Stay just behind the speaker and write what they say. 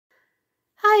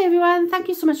Hi everyone, thank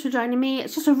you so much for joining me.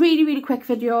 It's just a really quick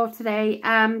video today.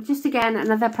 Just again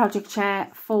another project share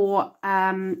for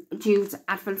Jude's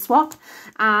Advent Swap,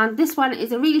 and this one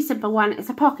is a really simple one.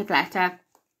 It's a pocket letter.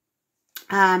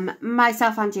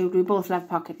 Myself and Jude, we both love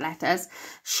pocket letters.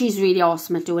 She's really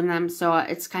awesome at doing them, so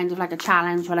it's kind of like a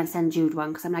challenge when I send Jude one,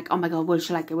 because I'm like, oh my god, will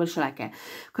she like it, will she like it,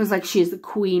 because like she's the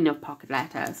queen of pocket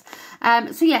letters.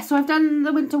 So I've done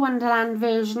the Winter Wonderland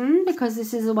version because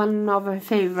this is one of her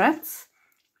favourites.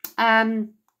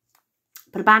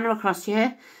 Put a banner across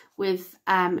here with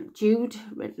Jude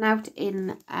written out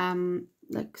in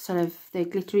like sort of the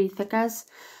glittery thickers,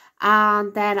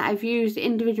 and then I've used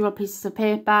individual pieces of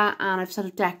paper and I've sort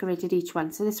of decorated each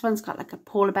one. So this one's got like a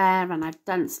polar bear, and I've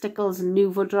done stickles and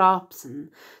Nouveau drops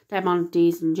and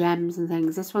diamantes and gems and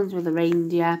things. This one's with a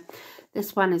reindeer.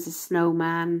 This one is a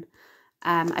snowman.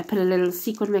 I put a little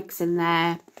sequin mix in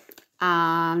there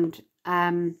and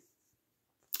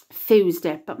fused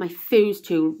it, but my fuse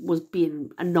tool was being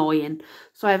annoying,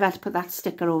 so I've had to put that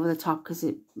sticker over the top because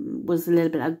it was a little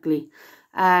bit ugly.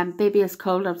 Baby is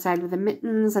cold outside with the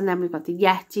mittens, and then we've got the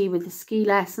Yeti with the ski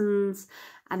lessons,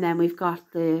 and then we've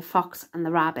got the fox and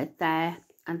the rabbit there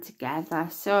and together.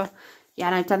 So yeah,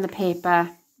 and I've done the paper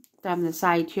down the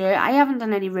side here. I haven't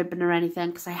done any ribbon or anything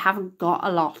because I haven't got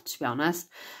a lot, to be honest.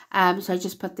 So I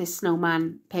just put this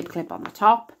snowman paperclip on the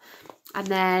top. And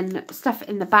then stuff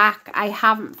in the back, I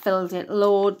haven't filled it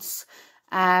loads.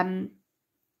 I've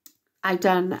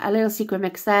done a little sequin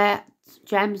mix there,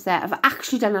 gems there. I've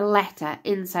actually done a letter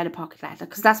inside a pocket letter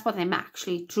because that's what they're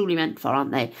actually truly meant for,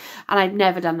 aren't they? And I've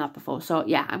never done that before. So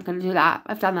yeah, I'm going to do that.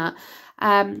 I've done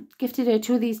that. Gifted her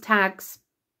 2 of these tags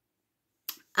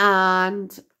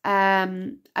and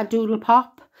a doodle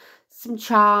pop, some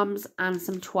charms and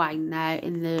some twine there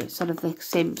in the sort of the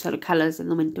same sort of colours in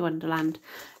the Winter Wonderland.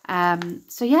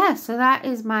 So yeah, so that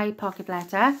is my pocket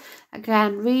letter.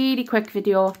 Again, really quick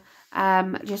video.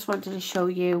 Just wanted to show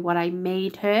you what I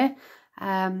made her.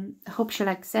 I hope she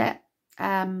likes it.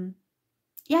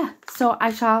 Yeah, so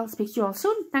I shall speak to you all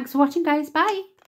soon. Thanks for watching, guys. Bye.